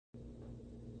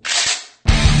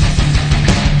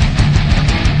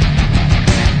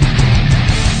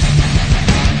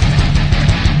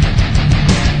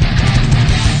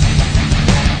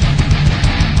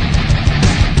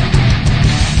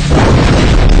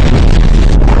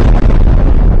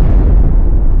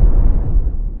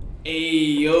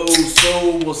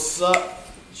What's up?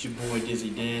 It's your boy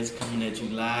Dizzy Dez coming at you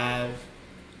live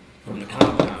from the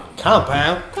compound.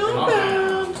 Compound?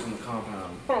 From the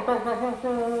compound.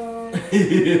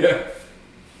 Yeah.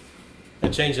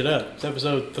 And change it up. It's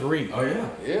episode 3. Oh yeah.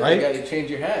 Yeah, Right? you gotta change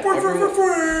your hat.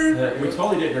 We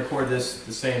totally didn't record this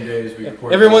the same day as we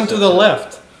recorded. Everyone this to the episode.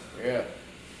 left. Yeah,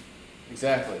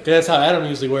 exactly. That's how Adam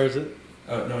usually wears it.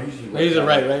 No, usually. He's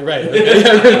right.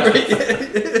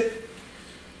 Okay.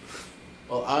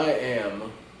 Well, I am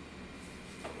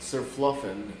Sir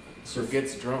Fluffin. Sir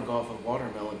gets drunk off of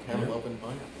watermelon, cantaloupe, and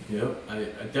pineapple.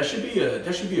 Yep. That should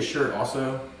be a shirt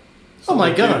also. Oh my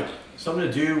Something to God. do- Something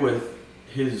to do with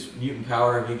his mutant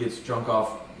power. He gets drunk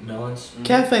off melons.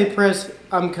 Cafe Press,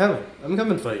 I'm coming. I'm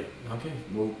coming for you. Okay,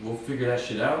 we'll figure that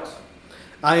shit out.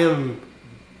 I am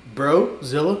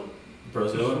Brozilla.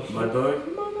 Brozilla,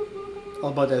 Mudbug.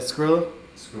 All about that Skrilla.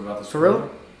 Screw about the For real?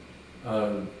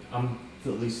 I'm the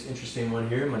least interesting one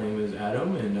here. My name is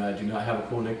Adam, and I do not have a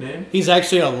cool nickname. He's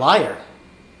actually a liar.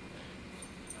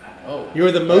 Oh,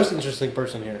 You're the most interesting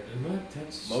person here.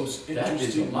 That's Most that is a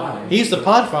interesting lie. He's the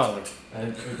podfather.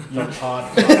 The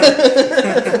pod.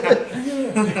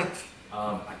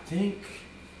 I think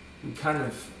we kind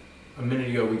of a minute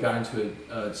ago we got into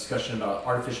a discussion about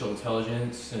artificial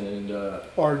intelligence and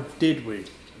Or did we?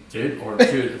 I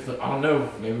don't know.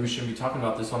 Maybe we shouldn't be talking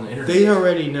about this on the internet. They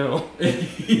already know.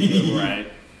 Right.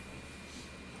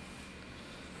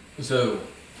 So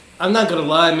I'm not gonna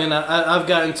lie, man. I've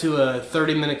gotten into a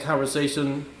 30-minute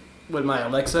conversation with my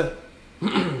Alexa.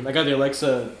 I got the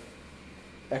Alexa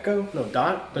Echo? No,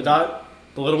 Dot? The Dot?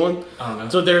 The little one? I don't know.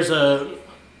 So there's a,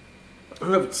 I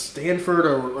don't know if it's Stanford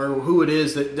or who it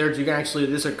is, that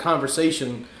there's a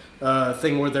conversation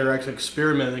thing where they're actually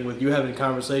experimenting with you having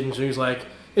conversations. And it's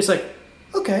like,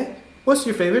 okay, what's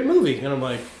your favorite movie? And I'm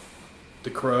like, The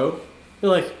Crow. They're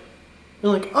like,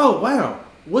 oh wow,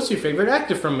 what's your favorite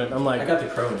actor from it? I'm like, I got the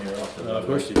crow in here also. of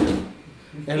course you do.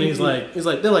 And he's like,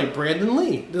 they're like Brandon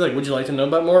Lee. They're like, would you like to know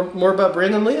about more about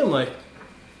Brandon Lee? I'm like,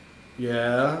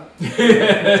 yeah.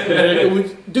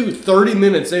 Dude, 30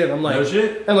 minutes in, I'm like, No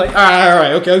shit? all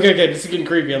right, okay, this is getting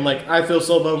creepy. I'm like, I feel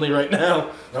so lonely right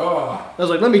now. Oh. I was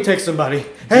like, let me text somebody.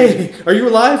 Hey, are you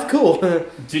alive? Cool.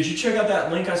 Did you check out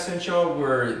that link I sent y'all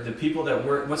where the people that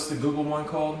work? What's the Google one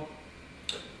called?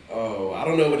 Oh, I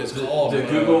don't know what it's called. The but,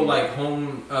 Google like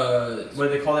home. What do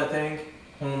they call that thing?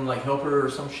 Home like helper or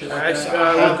some shit like Actually, that.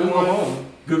 I have Google Home.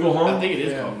 Google Home. I think it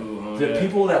is Yeah. called Google Home. The yeah.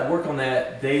 people that work on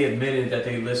that, they admitted that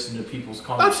they listen to people's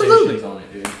conversations Absolutely. on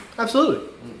it, dude. Absolutely.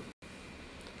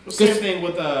 Well, same thing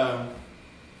with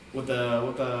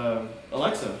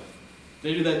Alexa.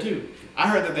 They do that too. I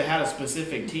heard that they had a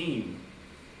specific team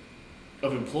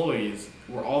of employees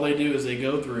where all they do is they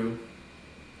go through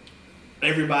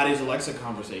everybody's Alexa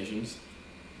conversations,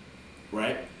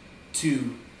 right,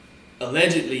 to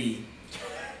allegedly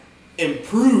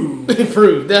improve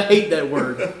Improved. I hate that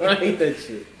word. I hate that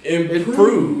shit.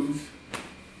 improve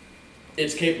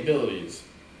its capabilities.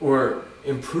 Or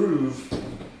improve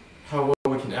how well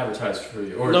we can advertise for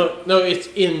you. Or No, it's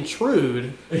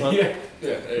intrude. yeah. Yeah,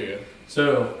 there you go.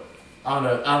 So I don't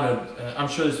know. I'm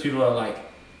sure there's people that are like,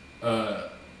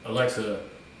 Alexa,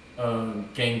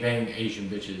 gangbang Asian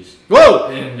bitches. Whoa!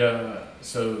 And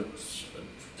so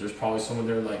there's probably someone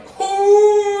there like,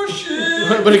 oh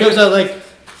shit. But it comes out like,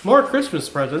 more Christmas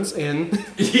presents and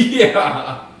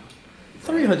Yeah.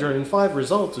 305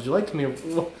 results. Would you like me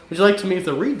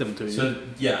to read them to you? So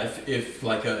yeah, if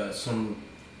like some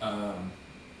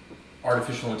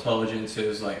artificial intelligence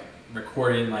is like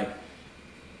recording like,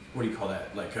 what do you call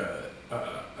that? Like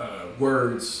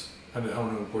words. I don't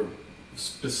know what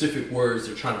specific words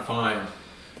they're trying to find.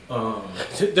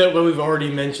 That we've already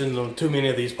mentioned on too many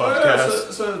of these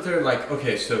podcasts. So they're like,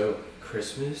 okay, so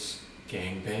Christmas,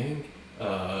 gangbang,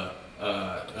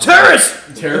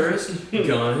 terrorist,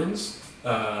 guns,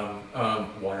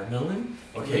 watermelon.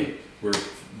 Okay,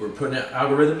 we're putting an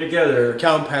algorithm together.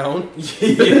 Compound,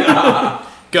 Yeah,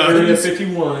 Area guns,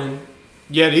 51.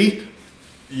 Yeti.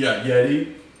 Yeah,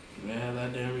 Yeti. Man,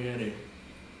 that damn Yeti.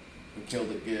 we killed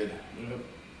it good.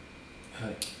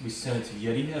 We sent it to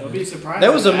Yeti I'd heaven. be surprised.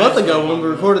 That was a if month that's ago not when we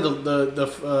on recorded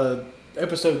the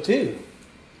episode 2.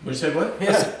 What you say? What?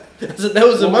 Yeah. That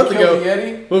was a When we month killed ago the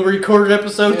Yeti, when we recorded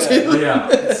episode Yeah. 2. Oh, yeah.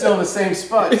 it's still in the same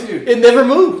spot too. It never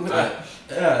moved. I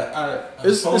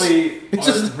It's- totally it's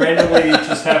just- randomly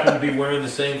just happened to be wearing the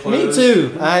same Me clothes.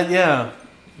 too. Yeah.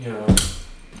 You know.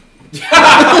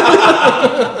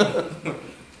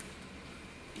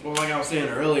 Well, like I was saying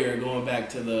earlier, going back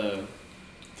to the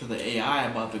AI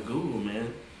about the Google,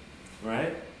 man,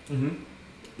 right? Mm-hmm.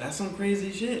 That's some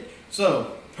crazy shit.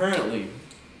 So apparently,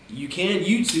 you can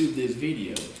YouTube this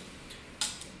video,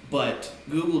 But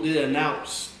Google did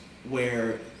announce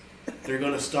where they're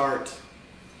going to start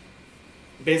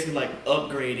basically like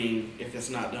upgrading, if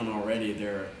it's not done already,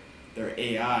 their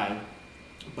AI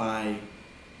by,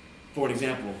 for an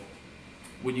example,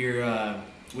 with your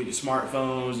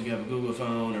smartphones, if you have a Google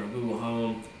phone or a Google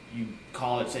Home, you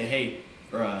call it, say, hey,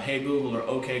 or hey Google or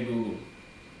okay Google,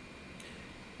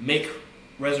 make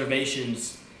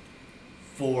reservations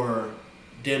for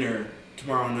dinner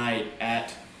tomorrow night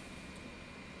at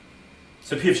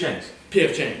So P.F. Chang's.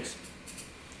 P.F. Chang's.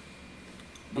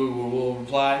 Google will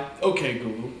reply, okay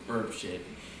Google, or shit.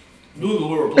 Google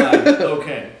will reply,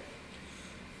 okay.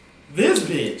 This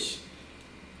bitch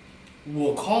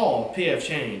will call P.F.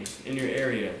 Chang's in your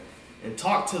area and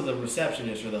talk to the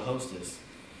receptionist or the hostess,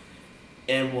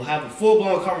 and we'll have a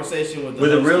full-blown conversation with the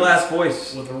With a hostess. real ass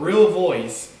voice. With a real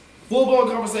voice. Full-blown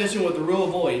conversation with a real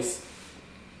voice,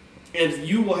 and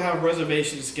you will have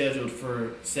reservations scheduled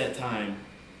for set time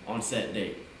on set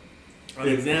date. An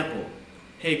example,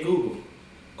 hey Google,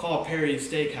 call Perry's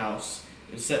Steakhouse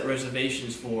and set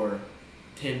reservations for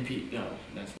 10 p. No,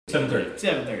 that's 7:30.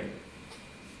 7:30.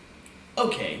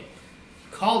 Okay,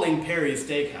 calling Perry's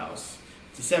Steakhouse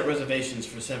to set reservations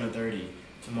for 7:30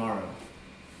 tomorrow.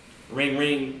 Ring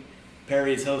ring.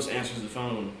 Perry's host answers the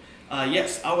phone.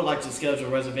 Yes, I would like to schedule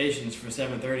reservations for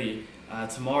 7:30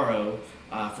 tomorrow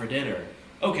for dinner.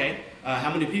 Okay,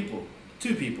 how many people?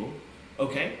 2 people.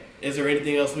 Okay, is there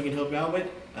anything else we can help you out with?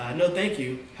 No, thank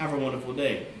you. Have a wonderful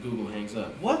day. Google hangs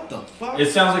up. What the fuck?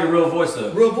 It sounds like a real voice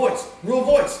though. Real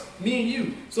voice, me and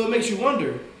you. So it makes you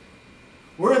wonder,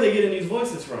 where are they getting these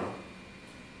voices from?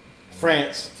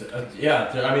 France.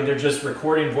 Yeah, I mean they're just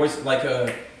recording voice like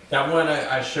that one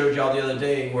I showed y'all the other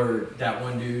day where that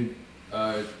one dude,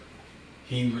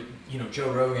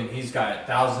 Joe Rogan, he's got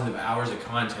thousands of hours of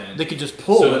content. They could just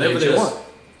pull whatever they want.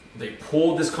 They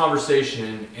pulled this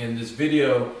conversation and this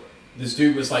video. This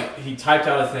dude was like, he typed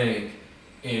out a thing,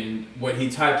 and what he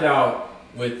typed out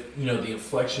with the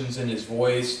inflections in his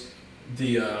voice,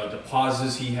 the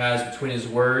pauses he has between his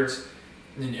words,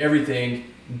 and everything.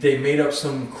 They made up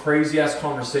some crazy ass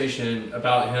conversation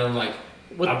about him, like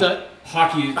With the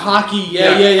hockey.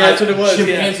 Yeah, that's what it was.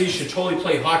 Chimpanzees should totally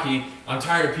play hockey. I'm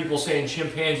tired of people saying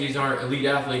chimpanzees aren't elite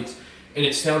athletes, and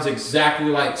it sounds exactly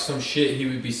like some shit he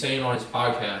would be saying on his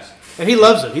podcast. And he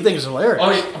loves it. He thinks it's hilarious.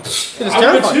 Oh, yeah. It's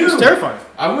terrifying. It's terrifying.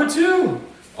 I would too.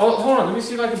 Oh, hold on. Let me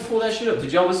see if I can pull that shit up.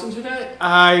 Did y'all listen to that?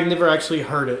 I never actually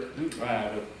heard it.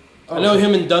 I know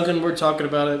him and Duncan were talking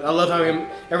about it. I love how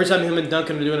every time him and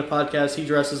Duncan are doing a podcast, he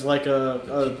dresses like The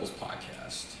People's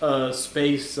Podcast. a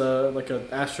space, like an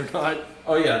astronaut.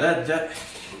 Oh yeah, that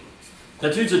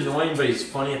dude's annoying, but he's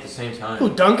funny at the same time.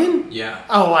 Who, Duncan? Yeah.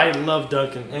 Oh, I love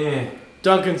Duncan.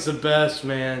 Duncan's the best,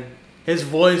 man. His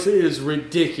voice is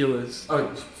ridiculous.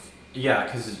 Oh, yeah,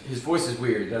 because his voice is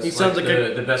weird. That's He sounds like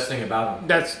the best thing about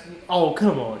him.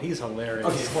 Come on, he's hilarious.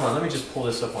 Okay, hold on. Let me just pull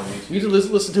this up on YouTube. You need to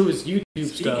listen to his YouTube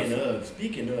stuff.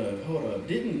 Speaking of, hold up.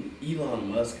 Didn't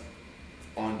Elon Musk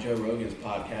on Joe Rogan's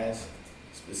podcast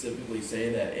specifically say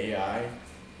that AI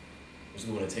was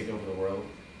going to take over the world?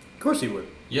 Of course he would.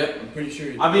 Yep. I'm pretty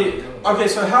sure. I mean, okay,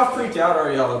 so how freaked out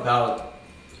are y'all about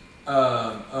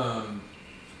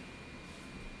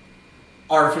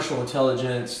artificial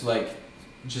intelligence, like,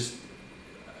 just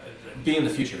being the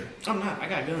future? I'm not. I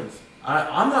got guns.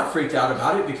 I'm not freaked out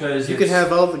about it because You can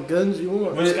have all the guns you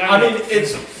want. I mean,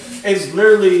 it's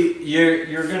literally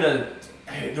you're gonna.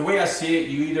 The way I see it,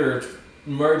 you either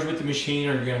merge with the machine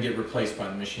or you're gonna get replaced by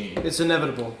the machine. It's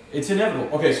inevitable. It's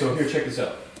inevitable. Okay, so here, check this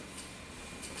out.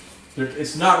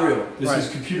 It's not real. This is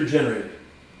computer generated.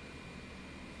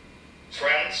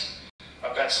 Friends,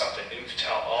 I've got something new to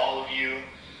tell all of you.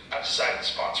 I've decided to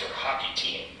sponsor a hockey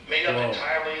team made up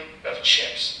entirely of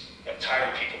chimps. I'm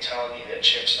tired of people telling me that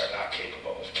chimps are not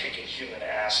capable of kicking human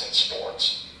ass in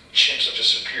sports. Chimps are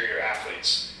just superior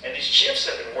athletes. And these chimps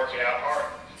have been working out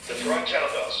hard. They're throwing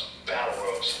kettlebells, battle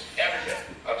ropes,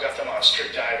 everything. I've got them on a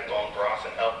strict diet of bone broth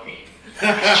and elk meat. These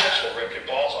chimps will rip your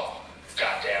balls off.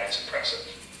 God damn, it's impressive.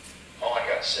 All I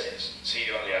gotta say is, see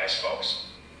you on the ice, folks.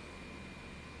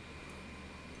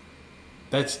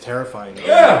 That's terrifying.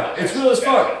 Yeah, it's real as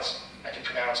fuck. I can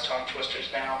pronounce tongue twisters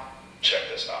now. Check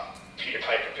this out. Peter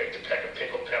Piper picked a peck of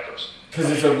pickled peppers. Because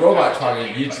it's a robot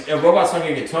talking. A robot's not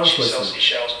going to get tongue She sells twisted.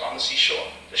 seashells on the seashore.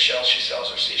 The shells she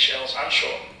sells are seashells on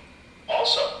shore.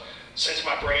 Also, since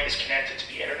my brain is connected to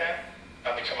the internet,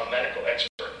 I've become a medical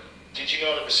expert. Did you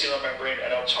know that bacillar membrane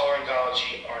and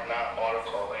otolaryngology are not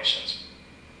autocorrelations?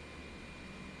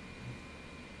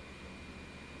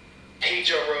 Hey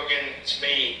Joe Rogan, it's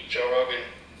me, Joe Rogan.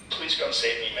 Please come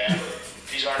save me, man.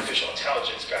 These artificial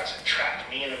intelligence guys have trapped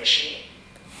me in a machine.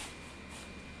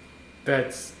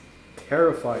 That's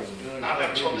Terrifying.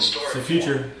 I've told the story It's the before,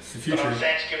 future. It's the but on future.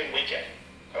 Thanksgiving weekend,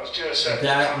 I was doing a set at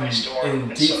That the comedy and- store, and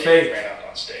and deep somebody fake ran up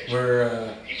on stage.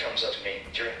 Where He comes up to me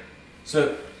during.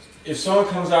 so if someone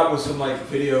comes out with some like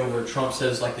video where Trump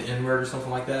says like the N word or something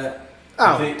like that,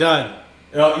 Oh, think- done.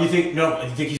 you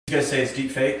think he's gonna say it's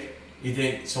deep fake? You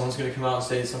think someone's gonna come out and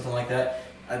say something like that?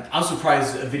 I'm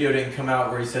surprised a video didn't come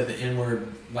out where he said the N word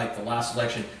like the last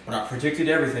election when I predicted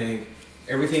everything.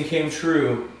 Everything came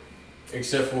true,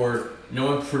 except for no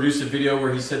one produced a video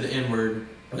where he said the N word,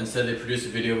 but instead they produced a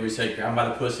video where he said "grab by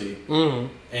the pussy," Mm-hmm.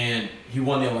 and he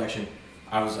won the election.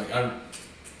 I was like,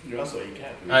 You also eat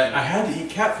cat food. I had to eat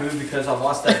cat food because I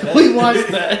lost that bet. We watched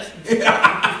that.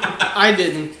 I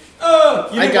didn't.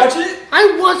 You didn't watch it?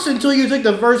 I watched until you took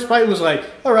the first bite and was like,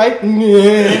 all right. You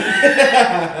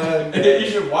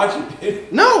should watch it,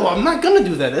 dude. No, I'm not gonna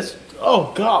do that. That's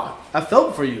God. I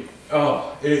felt for you.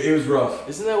 Oh, it was rough.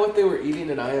 Isn't that what they were eating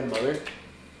in I Am Mother?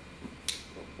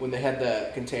 When they had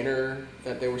the container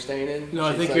that they were staying in? No,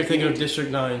 I She's think like, you're thinking "You of need to-"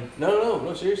 District 9.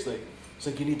 No, seriously. It's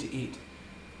like, you need to eat.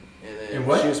 And then And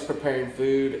what? she was preparing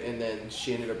food, and then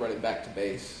she ended up running back to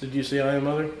base. Did you see I Am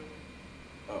Mother?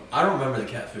 I don't remember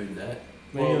the cat food in that.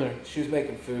 Me Well, either. she was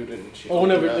making food, and she. Oh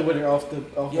no, fucked it up. when they're off the.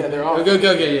 Yeah, they're off.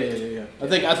 Okay, yeah.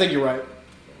 I think you're right.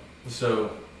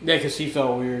 So Yeah, because she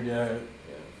felt weird. Yeah.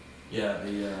 yeah,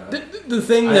 The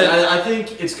thing that I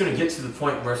think it's gonna get to the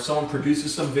point where if someone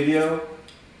produces some video,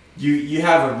 you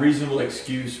have a reasonable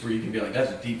excuse where you can be like,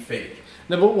 that's a deep fake.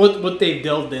 no, but what they've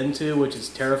delved into, which is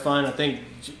terrifying. I think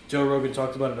Joe Rogan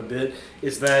talked about it a bit.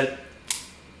 Is that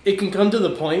it can come to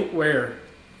the point where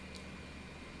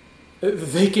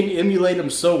they can emulate him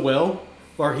so well,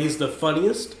 where he's the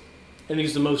funniest and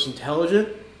he's the most intelligent,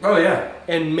 Oh yeah,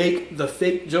 and make the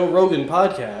fake Joe Rogan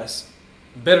podcast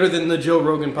better than the Joe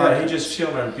Rogan podcast. yeah. He just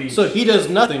chilled on a beach. So he does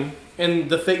nothing, and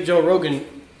the fake Joe Rogan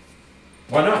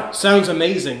why not? sounds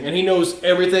amazing, and he knows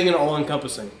everything and all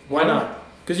encompassing. Why not?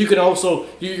 Because you can also,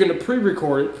 you're going to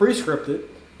pre-record it, pre-script it,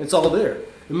 it's all there.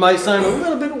 It might sound a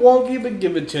little bit wonky, but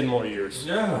give it 10 more years.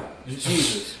 Yeah.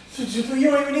 Jesus. You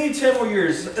don't even need 10 more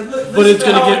years. But it's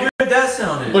gonna get- good that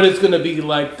sounded. But it's going to be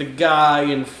like the guy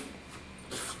in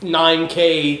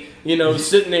 9K,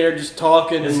 sitting there just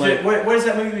talking and like... what is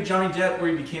that movie with Johnny Depp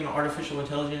where he became an artificial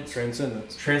intelligence?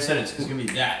 Transcendence. Transcendence. It's gonna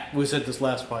be that. We said this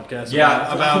last podcast. Yeah,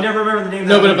 I About can never remember the name.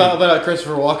 no, of but that movie. about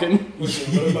Christopher Walken.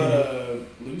 What about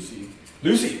Lucy?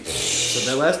 Lucy.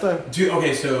 Said that last time. Dude,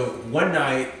 okay, so one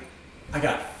night I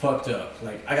got fucked up.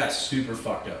 Like, I got super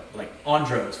fucked up. Like, on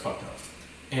drugs fucked up.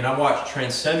 And I watched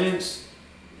Transcendence,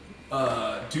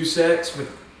 Deus Ex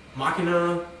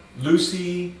Machina,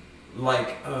 Lucy,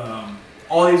 like,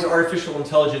 all these artificial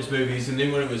intelligence movies. And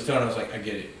then when it was done, I was like, I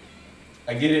get it.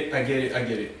 I get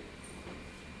it.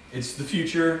 It's the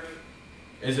future.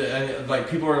 Like,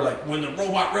 people are like, when the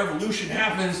robot revolution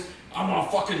happens, I'm gonna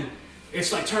fucking...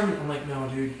 It's like Terminator. I'm like, no,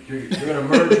 dude, you're gonna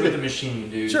merge with the machine,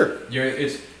 dude. Sure.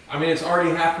 It's already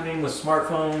happening with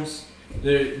smartphones.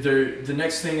 The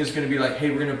next thing is gonna be like,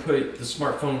 hey, we're gonna put the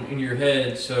smartphone in your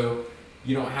head so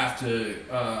you don't have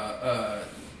to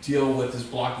deal with this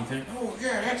blocky thing. Oh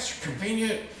yeah, that's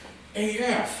convenient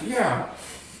AF. Yeah.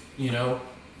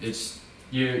 It's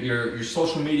your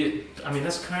social media. I mean,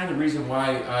 that's kind of the reason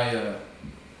why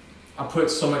I put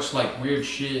so much like weird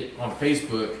shit on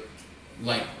Facebook,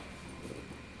 like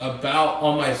about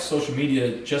on my social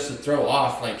media just to throw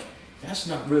off like that's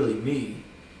not really me.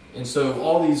 And so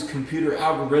all these computer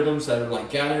algorithms that are like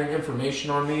gathering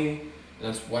information on me, and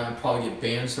that's why I probably get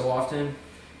banned so often.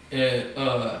 And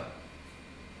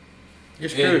You're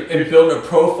screwed. and building a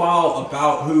profile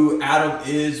about who Adam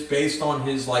is based on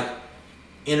his like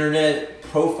internet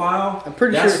profile. I'm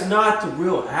pretty that's sure- not the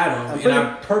real Adam, and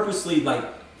I purposely like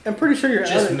I'm pretty sure you're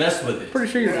just outing, mess with it.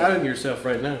 pretty sure you're outing yourself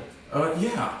right now.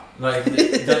 Yeah, like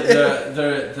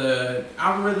the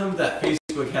algorithm that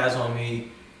Facebook has on me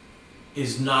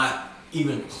is not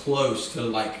even close to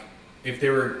like if they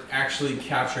were actually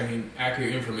capturing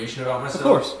accurate information about myself. Of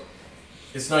course.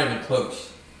 It's not even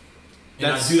close. And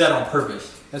That's- I do that on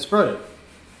purpose. That's brilliant.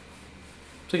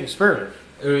 It's an experiment.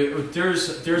 There's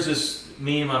this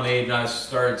meme I made and I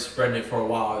started spreading it for a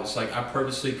while. It's like I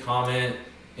purposely comment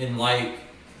and like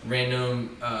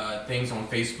random things on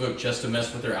Facebook just to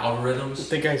mess with their I algorithms.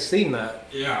 think I've seen that.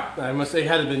 Yeah. I must say, it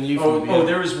had been you from the Oh, beginning.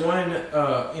 there was one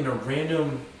in a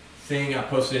random thing I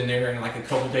posted in there, and like a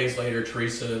couple days later,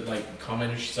 Teresa like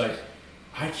commented. She's like,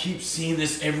 "I keep seeing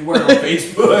this everywhere on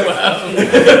Facebook."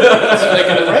 It's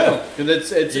making it around.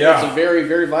 'Cause it's Yeah. a very,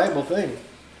 very viable thing.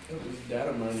 It's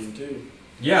data mining too.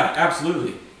 Yeah,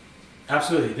 absolutely.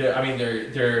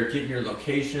 They're getting your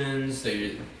locations.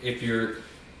 If you're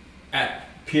at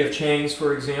PF Chang's,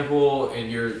 for example,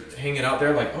 and you're hanging out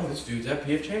there like, oh, this dude's at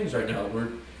PF Chang's right now. We're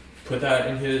put that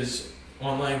in his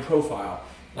online profile.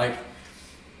 Like,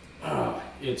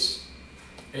 it's,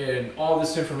 and all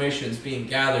this information is being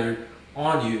gathered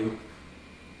on you.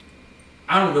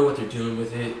 I don't know what they're doing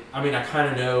with it. I mean, I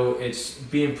kind of know it's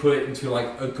being put into like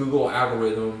a Google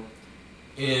algorithm,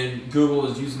 and Google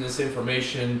is using this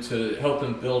information to help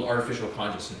them build artificial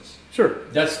consciousness. Sure.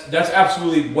 That's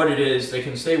absolutely what it is. They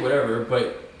can say whatever,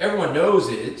 but everyone knows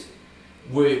it.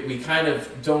 We kind of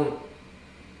don't.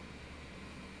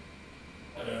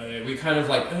 We kind of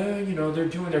like, you know, they're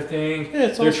doing their thing. Yeah,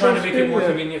 they're trying to make it more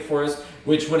convenient for us.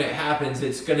 Which, when it happens,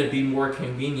 it's going to be more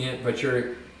convenient, but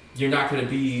you're not going to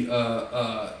be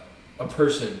a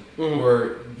person,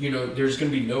 or you know, there's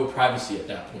going to be no privacy at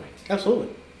that point. Absolutely.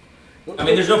 I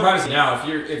mean, there's no privacy now.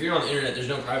 If you're on the internet, there's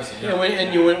no privacy now.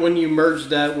 Yeah, when you merge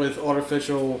that with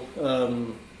artificial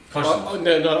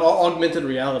augmented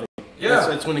reality,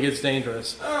 that's when it gets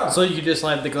dangerous. So you just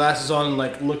like the glasses on and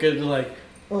like look at it like,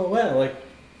 oh wow,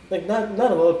 like not a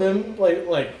lot of them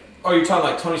like. Oh, you're talking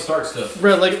like Tony Stark stuff.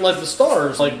 Right, like the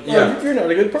stars, like, Yeah. oh, you're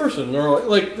not a good person, or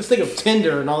like this thing of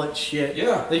Tinder and all that shit.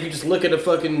 Yeah. That you can just look at a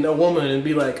woman and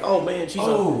be like, oh man, she's a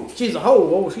hoe. Oh,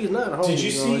 she's not a hoe. Did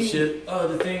you know, see shit.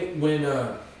 the thing when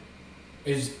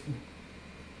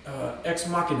Ex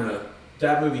Machina,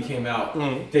 that movie came out?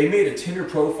 They made a Tinder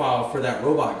profile for that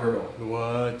robot girl.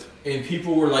 What? And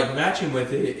people were like matching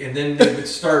with it, and then they would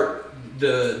start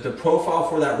the profile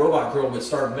for that robot girl would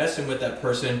start messing with that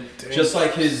person. Damn. Just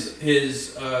like his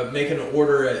making an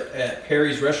order at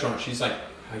Perry's restaurant. She's like,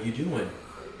 how you doing?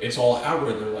 It's all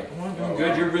algorithm. They're like, oh, I'm doing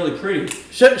good. You're really pretty.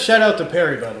 Shout out to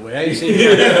Perry, by the way. I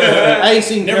ain't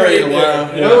seen Perry in a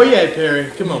while. Yeah. Oh yeah,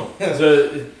 Perry, come on.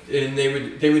 And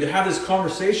they would have this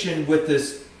conversation with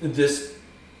this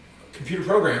computer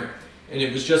program, and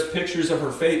it was just pictures of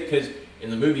her face, because in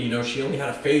the movie, you know, she only had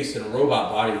a face and a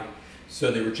robot body. So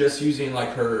they were just using like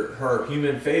her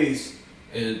human face,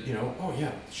 and you know, oh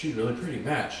yeah, she's really pretty,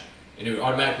 match, and it would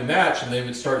automatically match, and they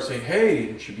would start saying, hey,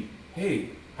 and she'd be, hey,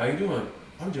 how you doing?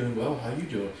 I'm doing well. How you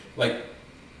doing? Like,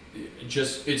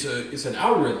 it's an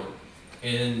algorithm,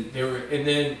 and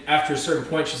then after a certain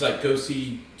point, she's like, go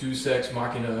see Deus Ex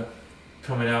Machina,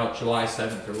 coming out July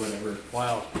 7th or whatever.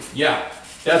 Wow. Yeah,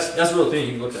 that's a real thing.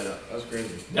 You can look that up. That's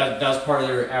crazy. That was part of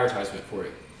their advertisement for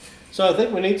it. So I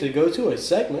think we need to go to a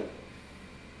segment.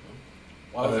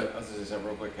 Well, I was gonna say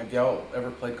real quick. Have y'all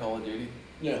ever played Call of Duty?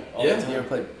 Yeah. Have you ever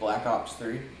played Black Ops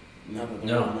 3?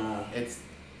 No. It's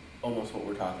almost what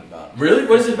we're talking about. Really?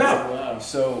 What is it about? Wow.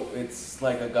 So it's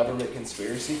like a government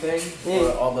conspiracy thing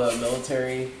where all the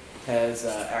military has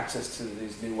access to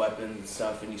these new weapons and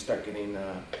stuff, and you start getting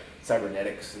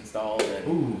cybernetics installed.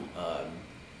 And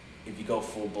if you go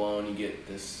full blown, you get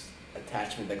this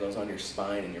attachment that goes on your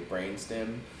spine and your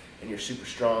brainstem, and you're super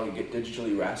strong. You get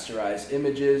digitally rasterized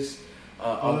images,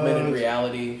 augmented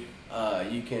reality.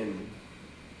 You can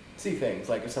see things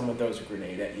like if someone throws a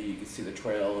grenade at you, you can see the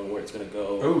trail and where it's going to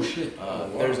go. Oh shit!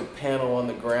 There's a panel on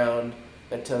the ground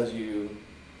that tells you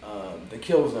the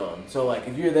kill zone. So like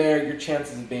if you're there, your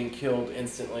chances of being killed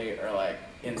instantly are like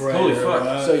instant. Holy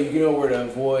fuck! So you know where to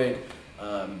avoid.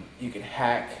 You can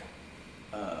hack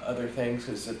other things,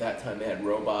 because at that time they had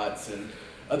robots and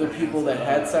other people that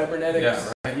had cybernetics.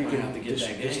 Yeah, right. You can have to get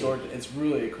that game. distort. It's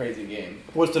really a crazy game.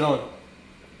 What's it on?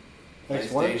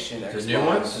 PlayStation, Xbox. The new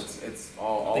ones? It's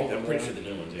all. I think all I'm pretty sure the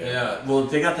new ones. Yeah. Yeah, well,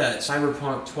 they got that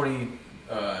Cyberpunk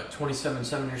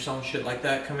 2077 or some shit like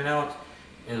that coming out,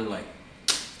 and like,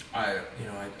 I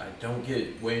don't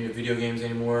get way into video games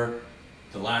anymore.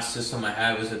 The last system I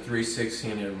had was a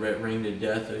 360, and it rained to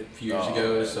death a few years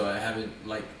ago, so I haven't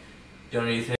like done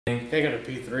anything. I got a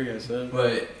P3, I said.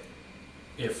 But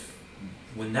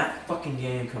when that fucking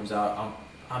game comes out,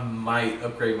 I might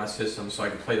upgrade my system so I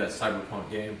can play that Cyberpunk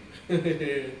game.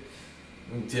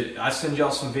 Did I send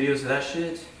y'all some videos of that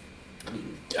shit?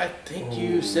 I think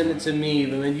you sent it to me,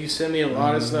 but then you sent me a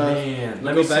lot of stuff. Man,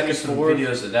 let go me back send you and some forth.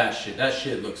 videos of that shit. That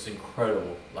shit looks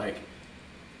incredible. Like,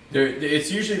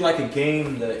 it's usually like a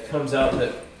game that comes out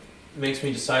that makes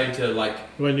me decide to like.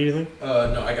 Do I need anything?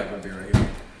 No, I got my beer right here.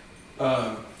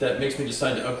 That makes me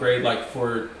decide to upgrade. Like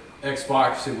for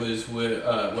Xbox, it was with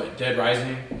Dead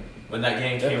Rising. When that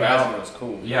game came out, it was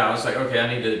cool. yeah, I was like, okay,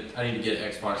 I need to get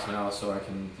Xbox now so I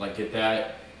can like get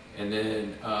that, and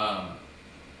then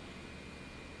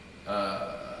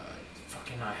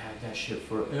fucking I had that shit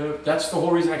for. That's the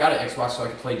whole reason I got an Xbox, so I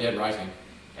could play Dead Rising,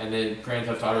 and then Grand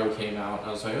Theft Auto came out, and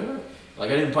I was like, like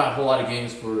I didn't buy a whole lot of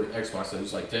games for Xbox. It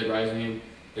was like Dead Rising,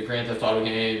 the Grand Theft Auto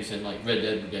games, and like Red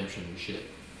Dead Redemption and shit.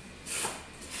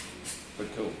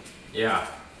 But cool. Yeah.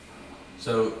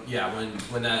 So yeah,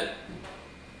 when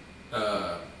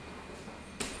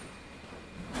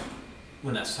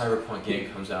when that Cyberpunk game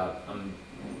comes out, I'm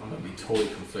gonna be totally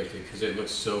conflicted because it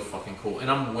looks so fucking cool, and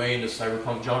I'm way into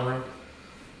Cyberpunk genre.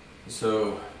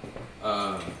 So,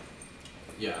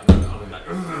 yeah, I'm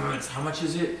like, how much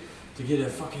is it to get a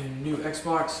fucking new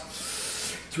Xbox?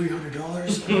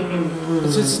 $300.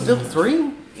 Is it still 3? I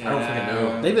don't fucking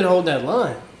know. They've been holding that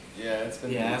line. Yeah, it's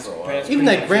been Yeah, for a while. it's Even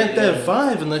that Grand pretty much Theft it,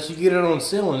 5, unless you get it on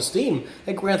sale on Steam,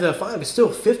 that Grand Theft 5 is still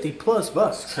 $50+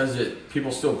 bucks. Because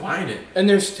people still buying it. And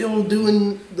they're still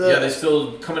doing the. Yeah, they're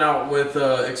still coming out with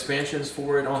expansions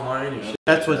for it online and shit.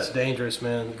 That's what's dangerous,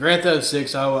 man. Grand Theft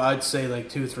 6, I'd say like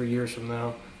 2-3 years from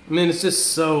now. I mean, it's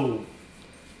just so.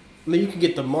 I mean, you can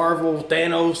get the Marvel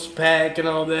Thanos pack and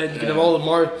all that. You can have all the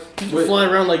Marvel. You can fly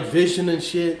around like Vision and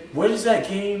shit. What is that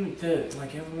game that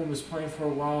like everyone was playing for a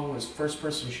while? It was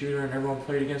first-person shooter and everyone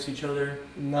played against each other.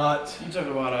 Not You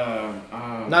talking about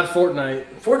Fortnite.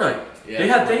 Fortnite. Yeah. They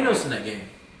had Thanos in that game.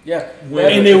 Yeah.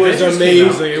 And it was Avengers came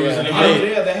out. amazing. It was Yeah. amazing.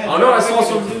 Yeah, they had. I know.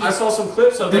 I saw some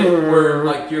clips of it where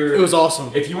like It was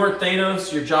awesome. if you weren't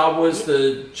Thanos, your job was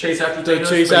to chase after To Thanos.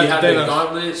 chase but you after had Thanos. the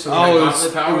gauntlet, so you Oh, had it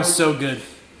gauntlet powers. was so good.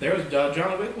 There was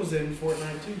John Wick was in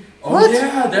Fortnite too. Oh What?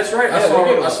 yeah, that's right. Yeah,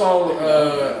 they gave I us- saw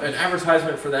an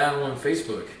advertisement for that on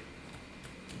Facebook.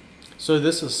 So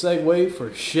this is a segue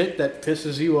for shit that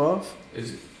pisses you off?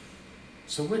 Is it?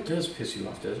 So what does piss you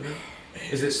off, Desmond?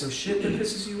 Is it some shit that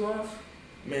pisses you off?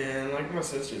 Man, like my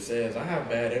sister says, I have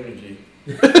bad energy.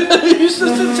 Your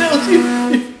sister tells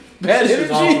you bad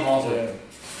Sister's energy. awesome also. Yeah.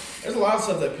 There's a lot of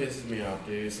stuff that pisses me off,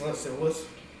 dude. So let's say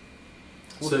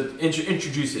So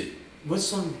introduce it. What's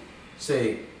some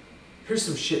say? Here's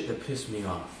some shit that pissed me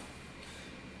off.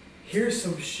 here's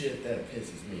some shit that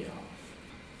pisses me off.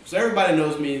 So everybody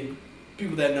knows me.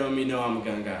 People that know me know I'm a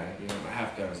gun guy. You know, I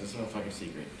have guns. It's no fucking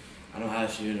secret. I know how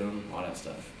to shoot them, all that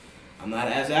stuff. I'm not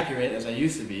as accurate as I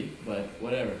used to be, but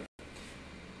whatever.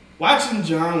 Watching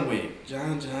John Wick.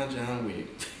 John Wick.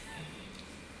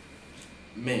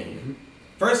 Man.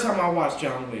 First time I watched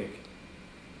John Wick,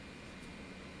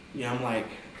 yeah, I'm like,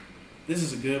 this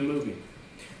is a good movie.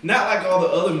 Not like all the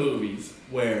other movies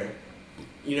where,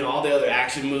 you know, all the other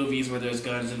action movies where there's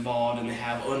guns involved and they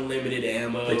have unlimited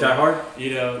ammo. Like Die Hard?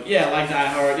 You know, yeah, like Die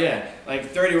Hard, yeah. Like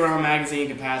 30 round magazine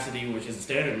capacity, which is the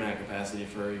standard mag capacity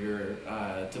for your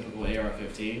typical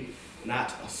AR-15,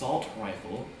 not assault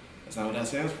rifle. That's not what that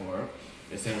stands for.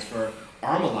 It stands for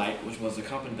Armalite, which was the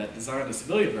company that designed the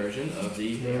civilian version of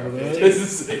the AR-15.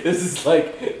 This is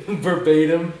like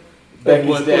verbatim.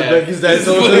 What Becky's dad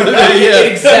told what- her? Yeah,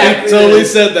 exactly. Totally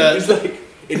said that. It's like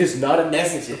it is not a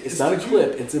message. It's not a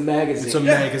clip. It's a magazine. It's a A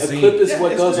magazine. clip is Yeah,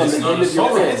 what it's goes on just the not end of your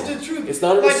assault pen. It's the truth. It's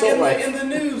not an like assault rifle. in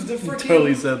the news, the freaking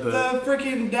Totally said that. the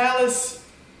freaking Dallas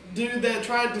dude that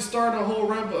tried to start a whole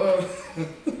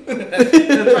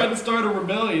that tried to start a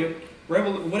rebellion,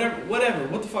 whatever,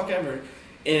 what the fuck ever.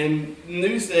 And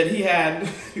news said he had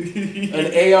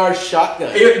An AR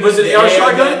shotgun. Was it AR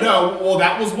shotgun? No, well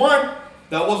that was one.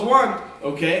 That was one.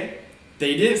 Okay,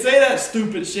 they didn't say that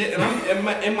stupid shit, and I'm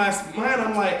in my mind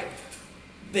I'm like,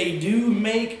 they do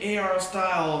make AR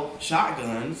style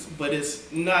shotguns, but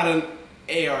it's not an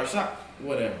AR shot.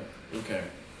 Whatever. Okay.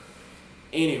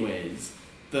 Anyways,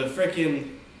 the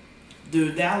freaking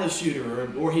Dallas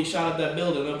shooter, or he shot up that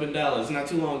building up in Dallas not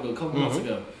too long ago, a couple months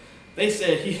ago. They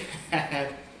said he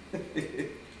had.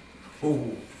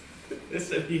 Ooh. They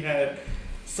said he had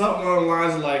something along the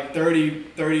lines of like 30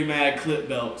 mag clip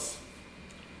belts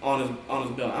on his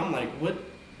belt. I'm like,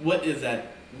 what is that?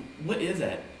 What is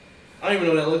that? I don't even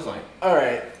know what that looks like. All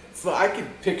right, so I could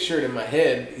picture it in my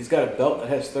head. He's got a belt that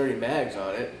has 30 mags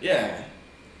on it. Yeah,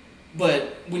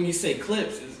 but when you say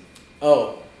clips,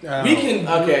 Oh, we can.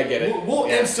 Okay, I get it. We'll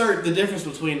Yeah. insert the difference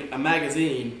between a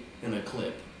magazine and a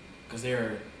clip because they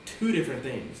are two different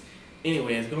things.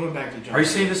 Anyways, going back to John. Are you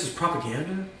saying this is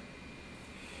propaganda?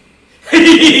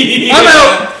 I'm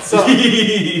out. so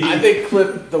I think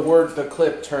the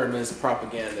clip term is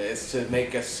propaganda. It's to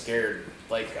make us scared.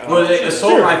 Like, Well,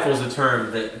 assault Sure. rifle is a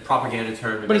term, that propaganda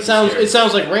term. to But make it you scared.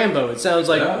 sounds like Rambo. It sounds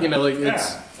like Yeah. you know, like Yeah.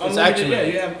 it's Unlimited, action. yeah,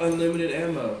 movie. you have unlimited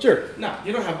ammo. Sure. No,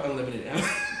 you don't have unlimited ammo.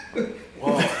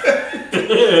 whoa.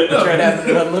 Trying to have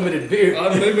an unlimited beer.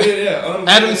 Unlimited, yeah. Unlimited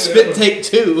Adam Spit ammo. take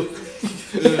 2.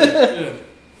 Yeah.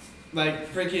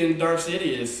 Like freaking Darth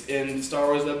Sidious in Star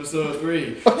Wars Episode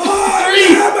 3.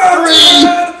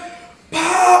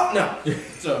 Pop! No.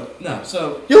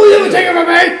 So. You will never take it from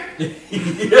me.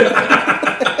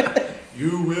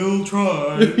 You will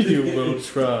try. You will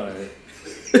try.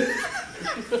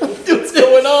 What's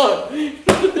going on?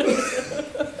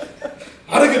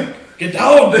 Anakin, get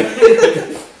down!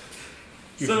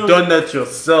 You've done that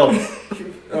yourself.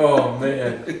 Oh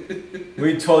man,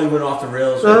 we totally went off the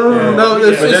rails. No,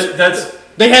 that's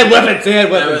they had weapons. They had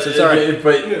weapons. It's all right.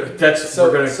 But that's So-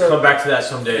 we're gonna come back to that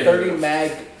someday. 30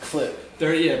 mag clip.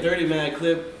 30 minute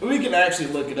clip. We can actually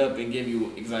look it up and give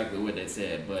you exactly what they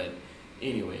said. But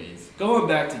anyways, going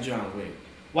back to John Wick.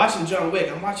 Watching John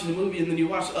Wick, I'm watching the movie and then you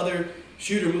watch other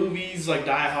shooter movies like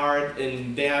Die Hard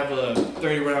and they have a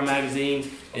 30 round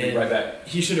magazine. I'll be And right back.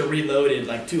 he should have reloaded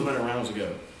like 200 rounds ago.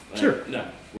 Like, Sure. No.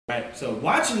 Right. So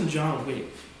watching John Wick,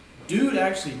 dude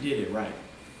actually did it right.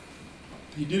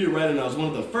 He did it right, and that was one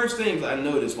of the first things I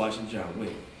noticed watching John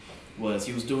Wick was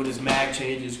he was doing his mag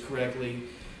changes correctly,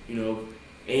 you know,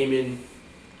 aiming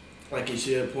like he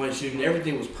should, point shooting.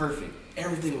 Everything was perfect.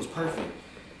 Everything was perfect.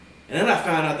 And then I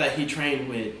found out that he trained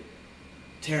with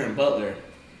Taron Butler,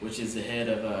 which is the head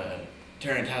of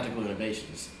Taron Tactical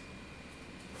Innovations.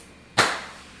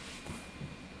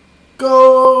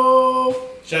 Go.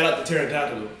 Shout out to Taron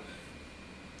Tactical.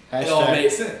 It all Hashtag.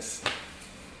 made sense.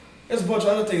 There's a bunch of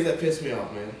other things that piss me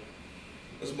off, man.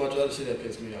 There's a bunch of other shit that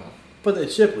pisses me off. Put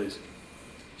that Shipley's.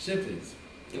 Shipley's.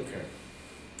 Okay.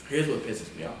 Here's what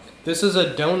pisses me off. This is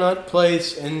a donut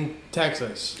place in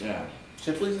Texas. Yeah.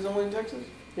 Shipley's is only in Texas?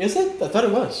 Is it? I thought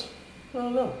it was. I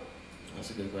don't know. That's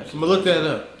a good question. I'm gonna look that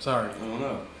up. Sorry. I don't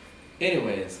know.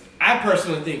 Anyways, I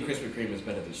personally think Krispy Kreme is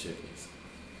better than Shipley's.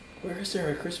 Where is there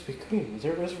a Krispy Kreme? Is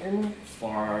there a Krispy Kreme?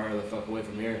 Far the fuck away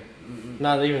from here.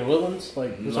 Not even Woodlands.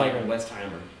 Like it's Like like a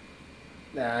Westheimer.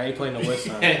 nah, I ain't playing no West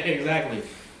Side. Exactly.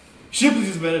 Shipley's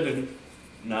is better than.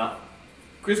 Nah.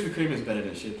 Krispy Kreme is better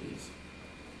than Shipley's.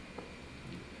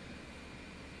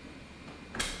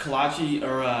 Kolache,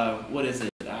 or what is it?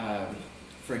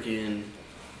 Freaking.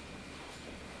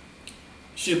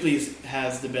 Shipley's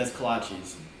has the best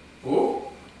kolaches. Ooh,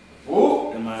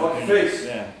 ooh, In my fucking opinion. face.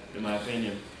 Yeah, in my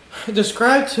opinion.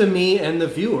 Describe to me and the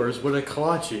viewers what a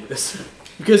kolache is,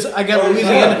 because I got Yeah,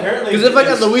 Louisiana. apparently Because if I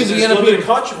got there's Louisiana a little bit of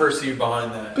people, controversy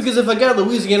behind that. because if I got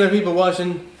Louisiana people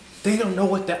watching, they don't know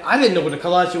what that. I didn't know what a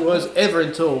kolache was ever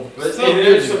until. But some there's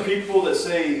years some ago. people that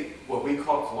say what we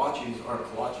call kolaches aren't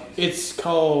kolaches. It's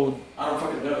called. I don't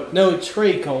fucking know. No,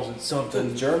 Trey calls it It's a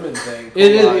something. German thing.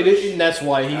 It is, Collage. and that's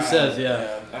why he says,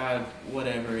 yeah.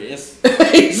 Whatever. It's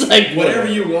He's like, whatever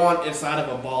you want inside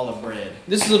of a ball of bread.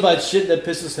 This is about shit that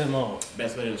pisses him off.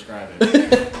 Best way to describe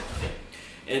it.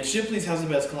 And Shipley's has the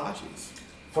best kolaches.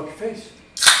 Fuck your face.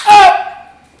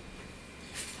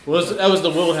 That was the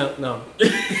Wilhelm? No.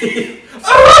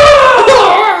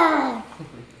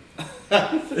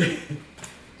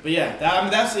 But yeah,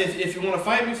 that's if you want to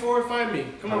fight me for it, fight me.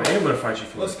 Come on, I am gonna fight you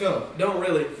for let's it. go. Don't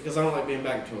really, because I don't like being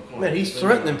backed into a corner. Man, he's Leave me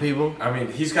threatening alone. people. I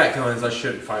mean, he's got guns. I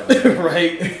shouldn't fight him.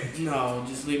 Right? No,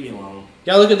 just leave me alone.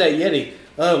 Y'all look at that Yeti.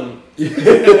 So,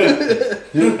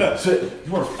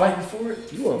 you want to fight me for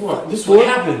it? You want to fight This is for what it?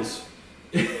 happens.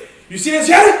 You see this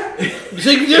Yeti? You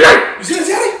think- You see this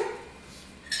Yeti?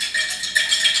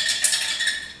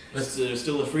 There's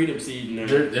still a freedom seed in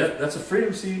there. Yeah, that's a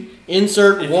freedom seed.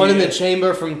 Insert If one in you- the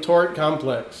chamber from Tort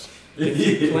Complex. If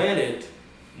you plant it,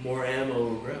 more ammo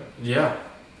will grow. Yeah.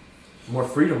 More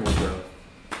freedom will grow.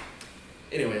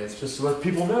 Anyways, Just to let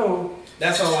people know.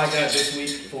 that's all I got this week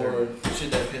for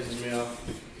shit that pisses me off.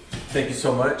 Thank you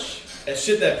so much. As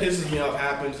shit that pisses me off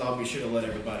happens, I'll be sure to let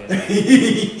everybody know.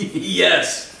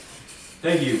 Yes.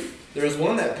 Thank you. There was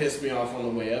one that pissed me off on the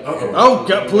way up. Uh-oh. here. Oh,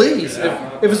 God, please.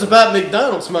 Yeah. If it's about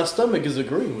McDonald's, my stomach is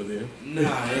agreeing with you.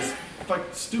 Nah, it's like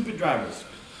stupid drivers.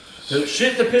 The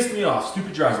shit that pissed me off.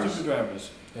 Stupid drivers. Stupid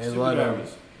drivers. There's a Stupid lot of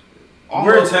drivers.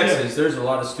 We're in All Texas. There's a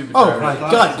lot of stupid Oh, drivers. my Lots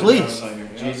of God, stupid please. drivers out here,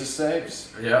 yeah. Jesus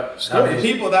saves. Yep. Scary. I mean,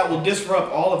 People that will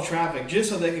disrupt all of traffic just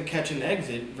so they can catch an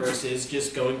exit versus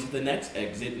just going to the next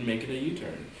exit and making a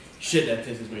U-turn. Shit, that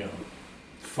pisses me off.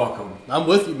 fuck them. I'm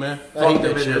with you, man. I Fuck hate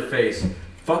them that in their shit. face.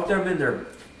 Fuck them in their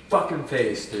fucking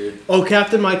face, dude. Oh,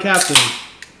 Captain, my Captain.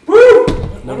 Woo!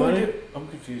 What do Nobody? we do? I'm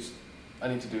confused. I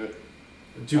need to do it.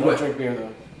 Do I don't what? drink beer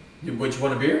though. Would you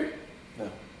want a beer? No.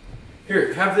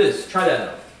 Here, have this. Try that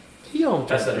out. He don't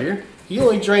That's drink it. beer. He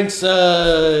only drinks,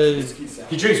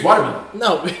 He drinks watermelon.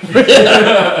 no.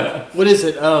 What is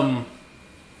it?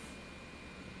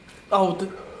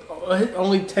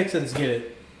 Only Texans get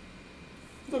it.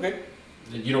 It's okay.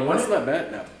 You don't want That's it? not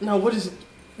bad. No. No, what is it?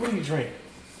 What do you drink?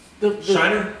 The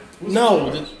Shiner? No,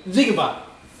 the Zigabot.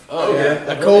 Oh yeah.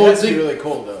 yeah. A cold It has to be zig- really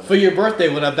cold though. For your birthday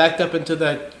when I backed up into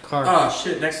that car. Oh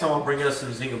shit, next time I'll bring us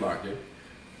some Zingabock, dude.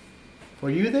 Were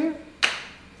you there?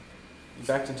 You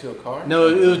backed into a car? No,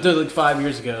 it was like 5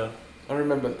 years ago. I don't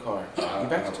remember the car. You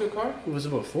backed into a car? It was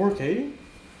about 4K.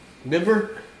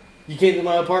 Remember? You came to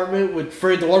my apartment with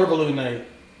Fred the water balloon night.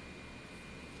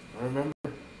 I remember.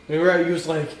 Remember? You was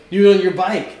like, you were on your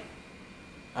bike.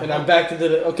 And I'm back to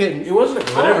the okay. It wasn't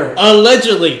a car. Whatever.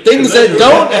 Allegedly, things that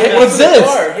don't It wasn't a exist.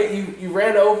 car. Hey, you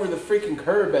ran over the freaking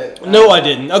curb at. No, I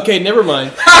didn't. Okay, never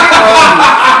mind.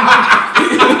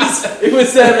 It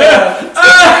was at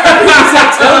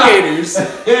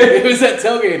Tailgaters. It was at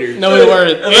Tailgaters. No, we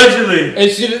weren't. Allegedly. And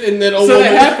she and that old So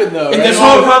woman. it happened though. And right? This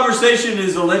whole conversation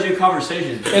is alleged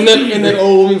conversation. And then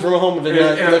old woman from home. And,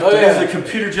 Left. Oh, yeah. It's a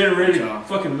computer-generated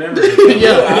fucking memory.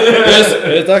 Yeah,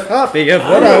 it's a copy of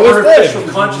what I was Artificial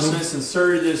saying. consciousness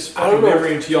inserted this I don't fucking know.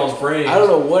 memory into y'all's brains. I don't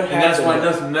know what And happened. that's why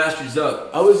nothing masters up.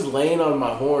 I was laying on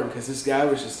my horn because this guy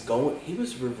was just going. He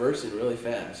was reversing really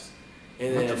fast.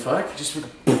 And What then the fuck? Just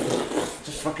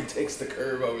fucking takes the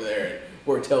curve over there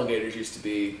where Tailgaters used to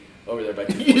be over there by.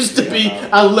 It used to be.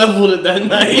 I leveled it that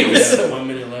night. We got 1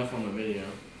 minute left on the video.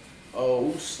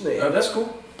 Oh snap! That's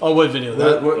cool. Oh, what video?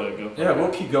 That. Yeah, we'll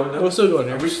keep going. Though. We're still going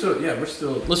here. We're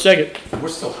still Let's check it. we're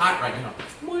still hot right now.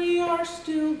 We are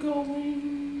still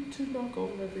going to knock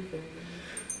on everything.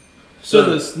 So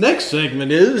this next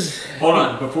segment is. Hold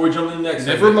on, before we jump into the next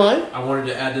Never segment, mind. I wanted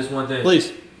to add this one thing.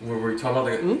 Please. Where we talk about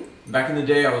the back in the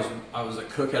day, I was a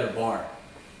cook at a bar,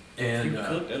 and You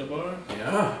cooked at a bar?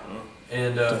 yeah,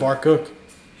 and The bar cook.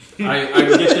 I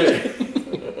get there.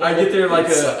 I get there like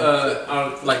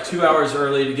like 2 hours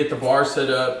early to get the bar set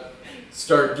up,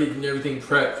 start getting everything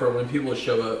prepped for when people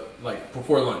show up, like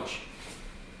before lunch,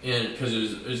 and because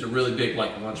it was a really big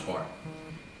like lunch bar,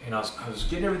 and I was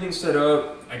getting everything set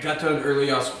up. I got done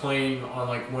early. I was playing on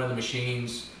like one of the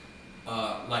machines,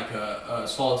 like a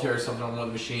solitaire or something on one of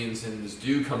the machines, and this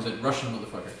dude comes in, Russian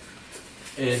motherfucker,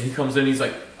 and he comes in. He's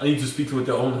like, "I need to speak with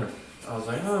the owner." I was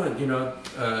like, "Oh, you know."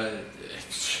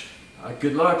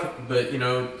 Good luck, but you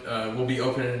know, we'll be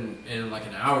open in like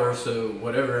an hour, so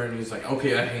whatever. And he's like,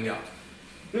 okay, I hang out.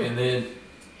 And then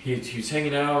he was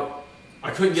hanging out. I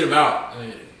couldn't get him out.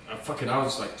 I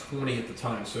was like 20 at the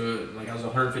time, so like I was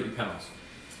 150 pounds.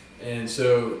 And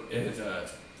so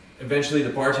eventually the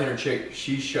bartender chick,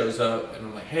 she shows up, and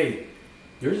I'm like, hey,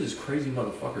 there's this crazy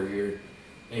motherfucker here,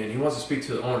 and he wants to speak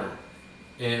to the owner.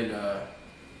 And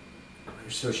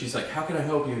so she's like, how can I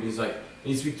help you? And he's like, I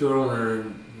need to speak to the owner.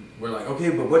 And we're like, okay,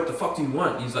 but what the fuck do you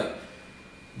want? And he's like,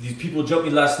 these people jumped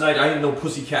me last night. I ain't no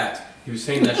pussycat. He was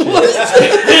saying that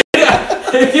shit.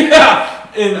 Yeah.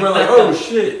 And we're like, oh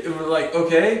shit. And we're like,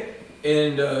 okay.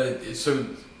 And so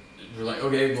we're like,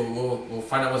 okay, we'll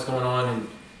find out what's going on.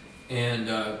 And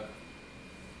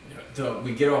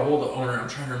we get a hold of the owner. I'm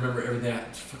trying to remember everything.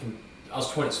 I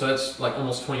was 20, so that's like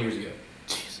almost 20 years ago.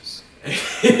 Jesus.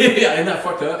 Yeah, isn't that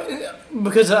fucked up?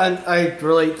 Because I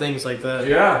relate things like that.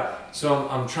 Yeah. So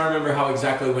I'm trying to remember how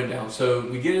exactly it went down. So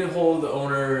we get a hold of the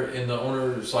owner, and the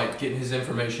owner's like getting his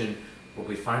information. What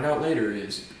we find out later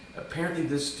is apparently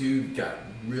this dude got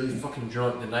really fucking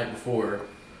drunk the night before,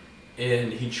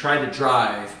 and he tried to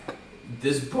drive.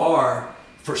 This bar,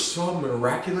 for some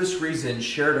miraculous reason,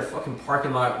 shared a fucking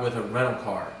parking lot with a rental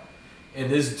car.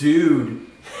 And this dude,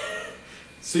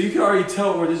 so you can already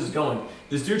tell where this is going.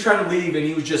 This dude tried to leave, and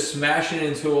he was just smashing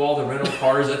into all the rental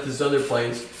cars at this other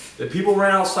place. The people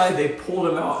ran outside, they pulled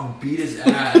him out and beat his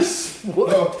ass.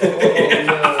 What? No.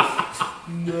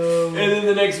 And then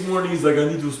the next morning he's like, I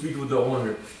need to speak with the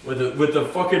owner. With the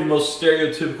fucking most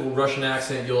stereotypical Russian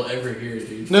accent you'll ever hear,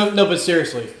 dude. No, but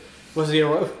seriously, was he a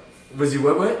Was he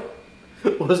what?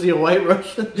 was he a white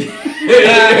Russian?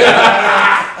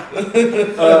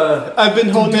 I've been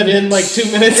holding that in like 2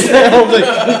 minutes now. Like,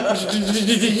 I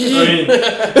mean, do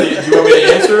you want me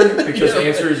to answer? Because the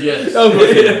answer is yes.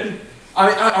 okay.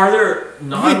 Are there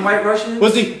non-white Russians?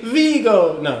 Was he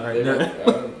Vigo? No, right.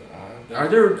 No. Are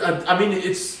there? I mean,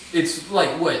 it's like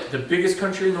what, the biggest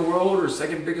country in the world or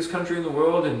second biggest country in the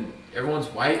world, and everyone's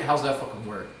white. How's that fucking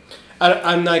work?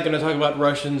 I'm not going to talk about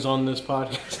Russians on this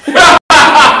podcast.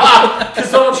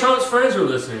 Because Donald Trump's friends are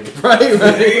listening.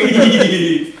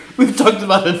 right. We've talked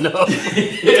about it enough.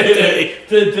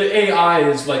 The AI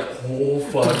is like, oh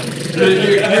fuck.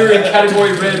 You're in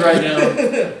category red right now.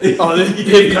 Oh,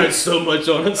 they've got so much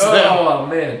on it now. Oh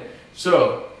man.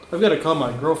 So I've got to call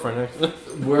my girlfriend. Actually.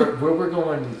 where we're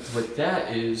going with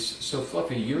that is, so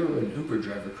Fluffy, you're an Uber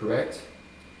driver, correct?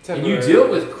 And you deal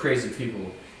with crazy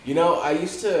people. You know, I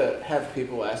used to have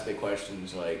people ask me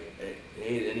questions like,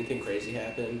 hey, did anything crazy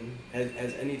happen?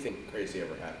 Has anything crazy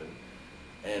ever happened?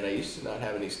 And I used to not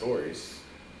have any stories.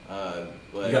 But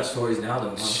You got stories now,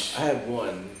 though, huh? I have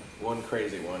one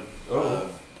crazy one. Oh.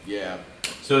 Yeah.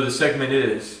 So the segment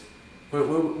is, what are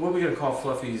we going to call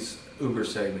Fluffy's Uber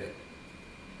segment?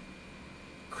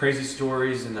 Crazy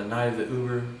stories in the night of the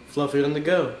Uber. Fluffy on the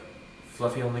go.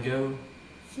 Fluffy on the go.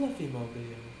 Fluffy mobile.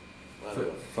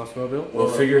 Fluffy mobile. We'll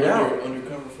figure it out.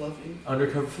 Undercover Fluffy.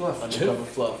 Undercover Fluff. Undercover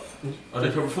fluff.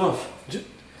 Undercover Fluff.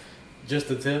 just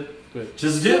a tip. But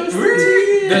Just dip.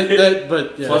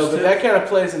 but yeah. Plus But tip. that kind of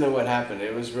plays into what happened.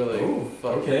 It was really Ooh,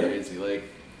 fucking okay. crazy.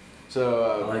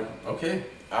 So Like, okay.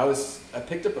 I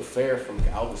picked up a fare from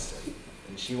Galveston,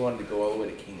 and she wanted to go all the way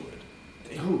to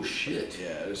Kingwood. Oh shit. Yeah,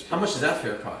 it was How much does that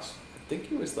fare cost? I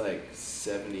think it was like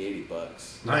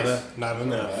 $70-80. Nice. Not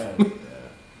enough.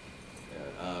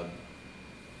 Yeah.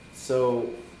 So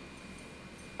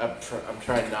I'm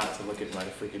trying not to look at my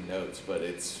freaking notes, but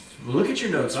it's Look at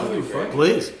your notes. Really Really great. fun.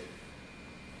 Please.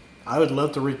 I would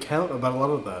love to recount about a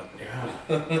lot of that.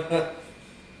 Yeah.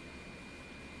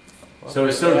 So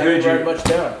it's so I good. didn't write You much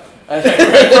down. I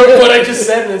wrote what I just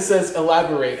said, and it says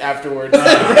elaborate afterwards.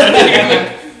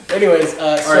 Anyways,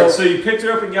 all right. So you picked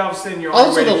her up in Galveston. You're on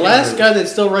Also, your way the to last Kingwood. guy that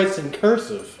still writes in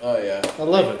cursive. oh yeah. I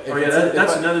love it. Oh yeah, If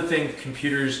that's I- another thing.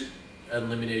 Computers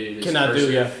eliminated. Is Cannot do,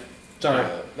 cursive. yeah. Sorry.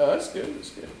 No, that's good. That's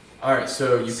good. All right,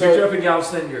 so you So- picked her up in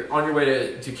Galveston. You're on your way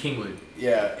to Kingwood.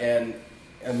 Yeah, and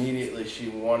immediately she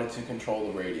wanted to control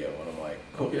the radio, and I'm like,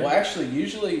 cool. Okay. Well, actually,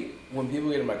 usually when people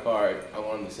get in my car, I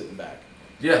want them to sit in the back.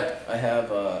 Yeah. I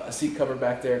have a seat cover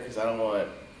back there because I don't want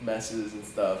messes and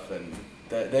stuff, and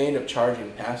they end up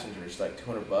charging passengers like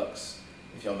 $200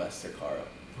 if y'all mess their car up.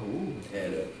 Ooh.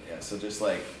 And yeah, so just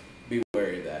like be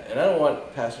wary of that. And I don't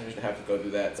want passengers to have to go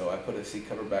through that, so I put a seat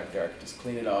cover back there. I can just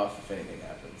clean it off if anything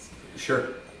happens. Sure.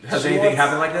 Has She anything wants-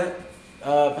 happened like that?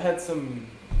 I've had some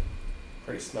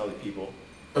pretty smelly people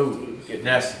Oh, get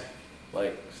nasty.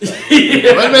 like.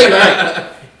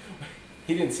 Yeah.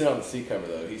 He didn't sit on the seat cover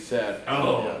though. He sat.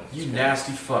 Oh, you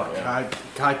nasty fuck. Yeah.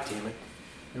 God damn it.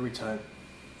 Every time.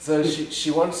 So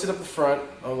she wanted to sit up the front.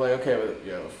 I was like, okay, well,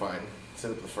 yeah, fine,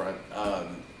 sit up the front.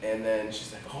 And then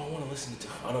she's like, oh, I want to listen to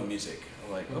Tejano music.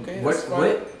 I'm like, okay, What- that's fine.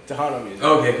 what? Tejano music.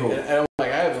 Okay, cool. And I'm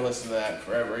like, I haven't listened to that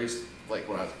forever. I used like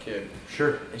when I was a kid.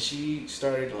 Sure. And she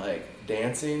started like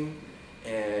dancing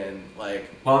and like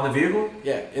While in the vehicle?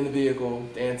 yeah, in the vehicle,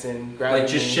 dancing, grabbing Like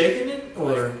just me, shaking it?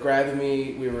 Or? like grabbing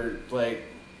me. We were like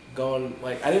going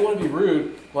like I didn't want to be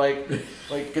rude, like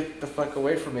get the fuck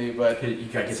away from me, but You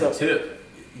gotta get So- that tip.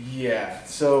 yeah.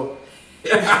 So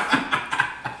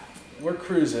we're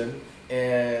cruising,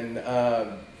 and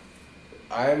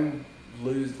I'm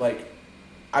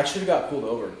I should have got pulled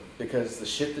over because the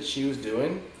shit that she was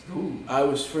doing, Ooh. I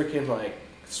was freaking like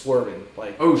swerving,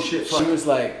 like Oh shit, fuck. she was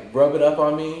like rubbing up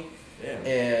on me Damn.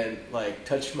 and like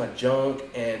touching my junk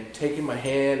and taking my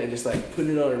hand and just like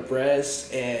putting it on her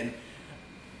breast, and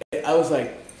I was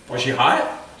like, Was she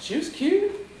hot? she was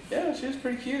cute. Yeah, she was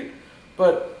pretty cute,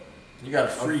 but You got a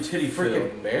free titty feel.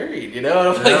 freaking married, you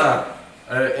know? I'm like,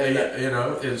 Yeah. You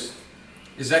know, is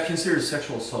that considered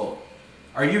sexual assault?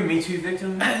 Are you a Me Too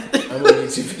victim? I'm gonna need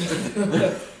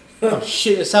to. Oh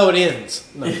shit, that's how it ends.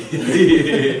 No.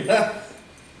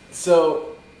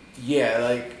 So, yeah,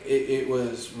 like it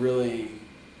was really.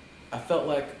 I felt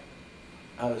like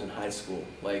I was in high school.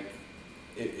 Like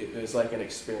it was like an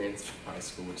experience from high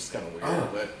school, which is kind of weird. Oh.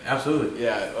 But Absolutely.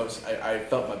 yeah, I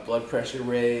felt my blood pressure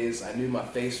raise. I knew my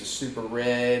face was super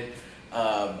red.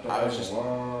 I was just.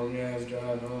 long ass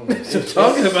drive home. So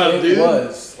talking about it, dude. It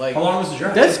was like. How long was the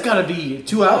drive? That's gotta be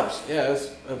 2 hours. Yeah, it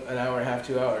was an hour and a half,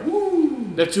 2 hours.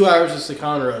 They're 2 hours just to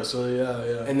Conroe, so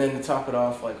yeah. And then to top it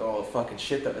off, like all the fucking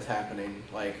shit that was happening,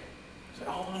 like, it's like,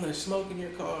 oh, there's smoke in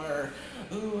your car.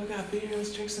 Ooh, I got beer.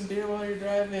 Let's drink some beer while you're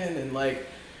driving, and like,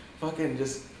 fucking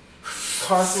just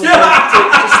constantly,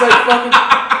 just like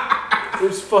fucking. It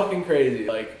was fucking crazy.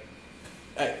 Like,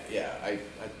 I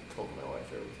told my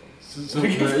wife everything. It's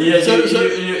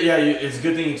a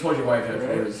good thing you told your wife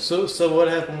afterwards. So what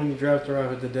happened when you dropped her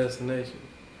off at the destination?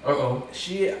 Uh-oh.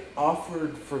 She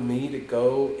offered for me to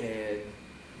go and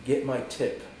get my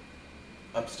tip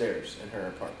upstairs in her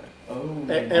apartment. Oh.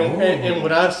 And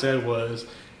what I said was,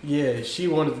 yeah, she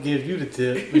wanted to give you the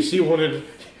tip, but she wanted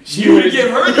You would give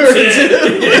her the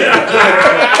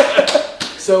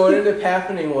tip. So what ended up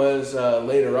happening was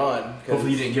later on. 'cause-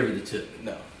 Hopefully you didn't give her the tip.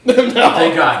 No.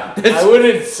 Thank God. I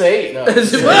wouldn't say no. Well,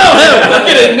 I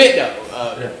can admit no.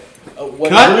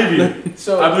 What I believe you.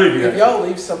 So I believe you. if y'all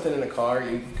leave something in the car,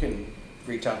 you can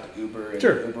reach out to Uber, and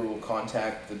Sure. Uber will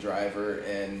contact the driver,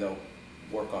 and they'll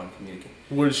work on communicating.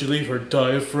 Where did she leave her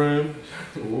diaphragm?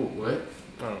 Ooh, what?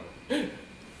 Oh.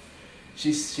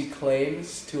 She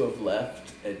claims to have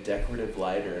left a decorative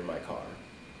lighter in my car.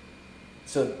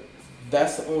 So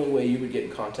that's the only way you would get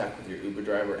in contact with your Uber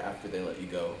driver after they let you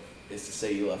go, is to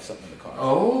say you left something in the car.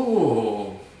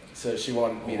 Oh. So she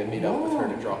wanted me to meet up with her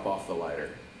to drop off the lighter.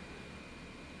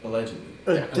 Allegedly.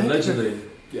 Allegedly.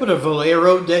 What a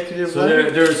Valero decorative So lighter?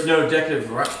 there's no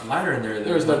decorative lighter in there.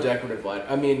 There was no decorative lighter.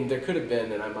 I mean, there could have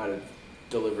been, and I might have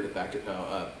delivered it back to.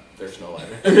 No, there's no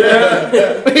lighter.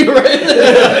 Right?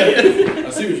 I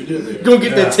see what you did there. Go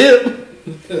get that tip.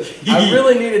 I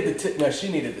really needed the tip. No,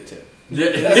 she needed the tip. Yeah,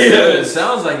 it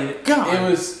sounds like it. God. It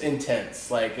was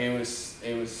intense. Like it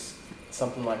was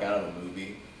something like out of a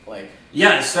movie. Like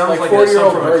Yeah, it sounds Like like,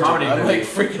 4-year-old something from a virgin. comedy I'm movie. like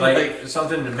freaking like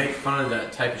something to make fun of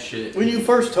that type of shit. When you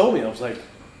first told me, I was like,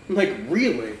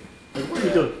 really? Like, what are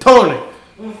you doing? Tony!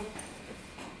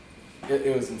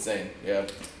 it was insane. Yeah.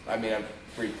 I mean, I'm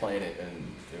replaying it, and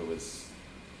it was.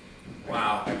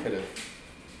 Wow. I could have.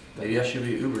 Maybe I should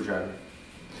be an Uber driver.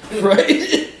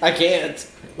 Right? I can't.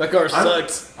 My car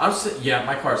sucks. Yeah,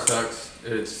 my car sucks.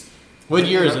 It's What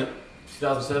year is it?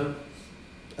 2007.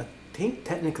 I think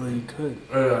technically you could.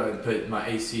 But my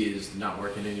AC is not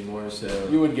working anymore, so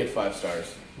You would get 5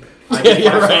 stars. I get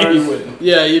Yeah, five right. stars. You wouldn't.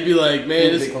 Yeah, you'd be like, man,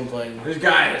 You'd this, be complaining. This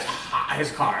guy is hot.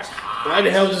 His car is hot. why the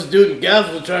hell is this dude in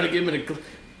Gainesville trying to get me to.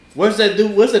 Where's that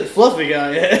dude? Where's that fluffy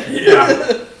guy at?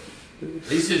 Yeah. At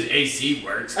least his AC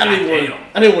works. I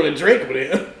didn't want to drink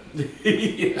with him.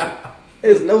 Yeah.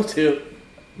 There's no tip.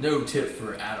 No tip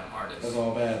for Adam That's Artist.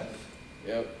 all bad.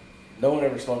 Yep. No one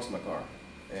ever smokes in my car,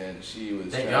 and she was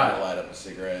Thank trying God. to light up a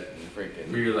cigarette and freaking.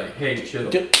 Where you're like, hey, chill.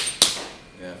 Get-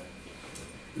 Yeah.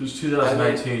 It was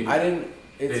 2019. I didn't.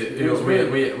 It was we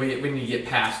really, need to get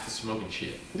past the smoking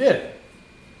shit. Yeah. it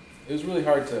was really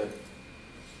hard to.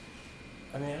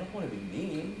 I mean, I don't want to be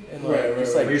mean and like Right,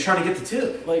 just right, But you're trying to get the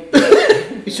tip. like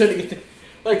You should have get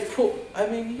like pull. I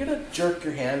mean, you're gonna jerk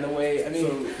your hand away. I mean,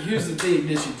 So here's the thing: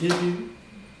 did she tip you?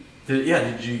 Did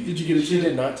you Did you get a she tip?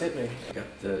 did not tip me.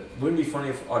 wouldn't it be funny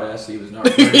if Audacity was not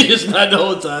the. recording? Just not the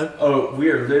whole time. Oh, we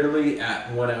are literally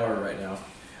at 1 hour right now.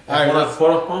 All right, hold on, let's-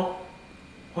 hold on,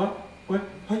 hold on. What?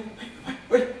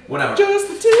 Wait. 1 hour. Just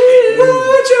the tip.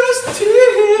 Just the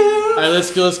tip. Alright,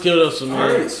 let's kill those some All more.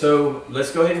 right, so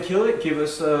let's go ahead and kill it. Give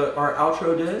us our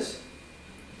outro, Des.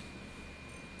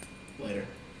 Later.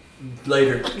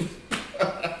 Later.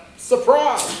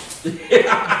 Surprise.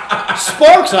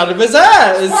 Sparks out of his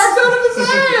eyes! Sparks out of his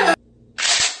ass.